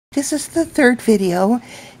This is the third video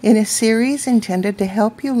in a series intended to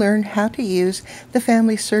help you learn how to use the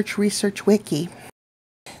FamilySearch Research Wiki.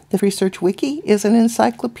 The Research Wiki is an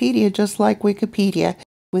encyclopedia just like Wikipedia,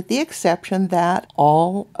 with the exception that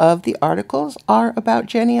all of the articles are about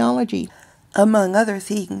genealogy. Among other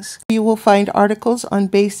things, you will find articles on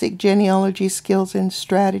basic genealogy skills and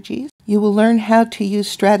strategies. You will learn how to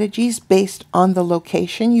use strategies based on the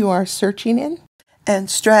location you are searching in.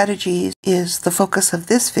 And strategies is the focus of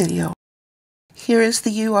this video. Here is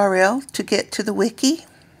the URL to get to the wiki,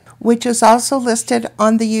 which is also listed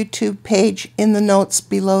on the YouTube page in the notes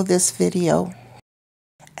below this video.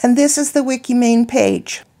 And this is the wiki main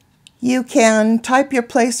page. You can type your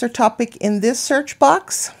place or topic in this search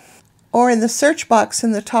box or in the search box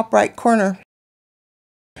in the top right corner.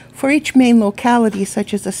 For each main locality,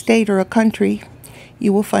 such as a state or a country,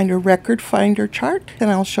 you will find a record finder chart,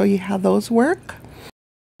 and I'll show you how those work.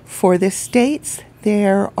 For the states,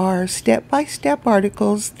 there are step-by-step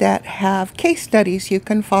articles that have case studies you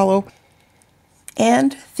can follow.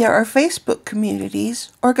 And there are Facebook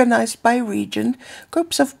communities organized by region,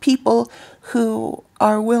 groups of people who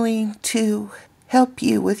are willing to help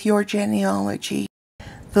you with your genealogy.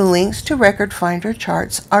 The links to record finder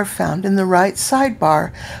charts are found in the right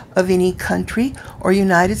sidebar of any country or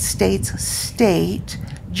United States state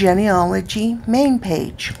genealogy main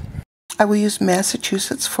page. I will use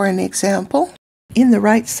Massachusetts for an example. In the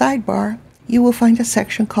right sidebar, you will find a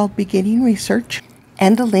section called Beginning Research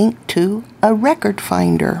and a link to a record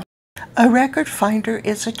finder. A record finder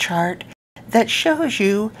is a chart that shows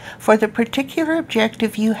you, for the particular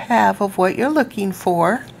objective you have of what you're looking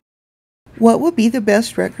for, what will be the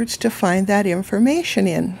best records to find that information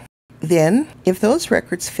in. Then, if those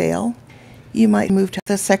records fail, you might move to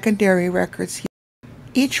the secondary records.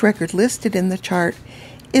 Each record listed in the chart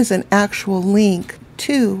is an actual link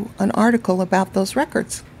to an article about those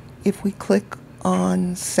records. If we click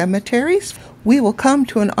on cemeteries, we will come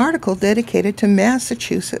to an article dedicated to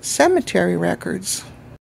Massachusetts cemetery records.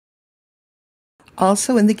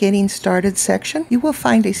 Also, in the Getting Started section, you will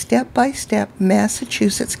find a step-by-step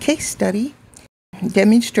Massachusetts case study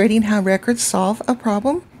demonstrating how records solve a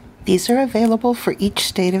problem. These are available for each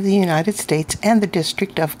state of the United States and the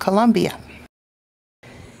District of Columbia.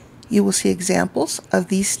 You will see examples of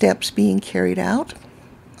these steps being carried out,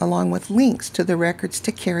 along with links to the records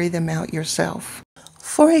to carry them out yourself.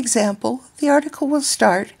 For example, the article will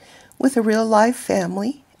start with a real-life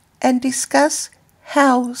family and discuss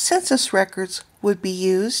how census records would be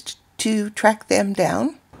used to track them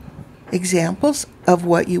down. Examples of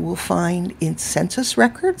what you will find in census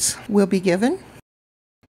records will be given.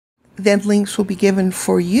 Then links will be given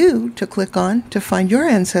for you to click on to find your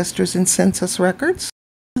ancestors in census records.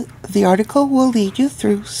 The article will lead you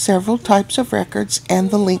through several types of records and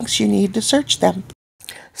the links you need to search them,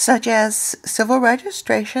 such as civil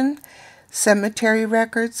registration, cemetery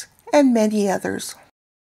records, and many others.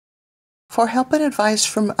 For help and advice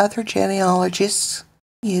from other genealogists,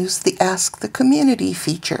 use the Ask the Community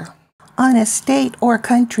feature. On a state or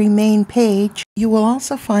country main page, you will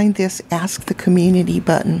also find this Ask the Community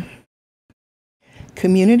button.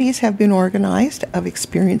 Communities have been organized of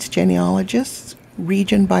experienced genealogists,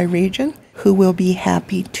 region by region, who will be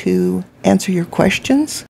happy to answer your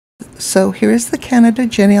questions. So here is the Canada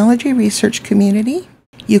Genealogy Research Community.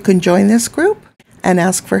 You can join this group and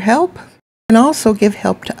ask for help, and also give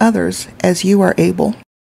help to others as you are able.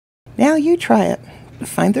 Now you try it.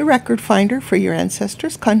 Find the record finder for your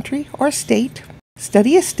ancestors' country or state.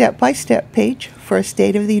 Study a step-by-step page for a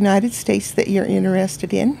state of the United States that you're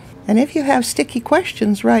interested in. And if you have sticky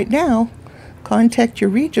questions right now, contact your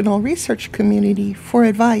regional research community for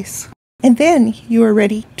advice. And then you are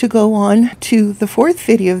ready to go on to the fourth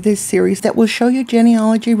video of this series that will show you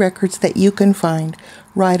genealogy records that you can find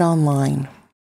right online.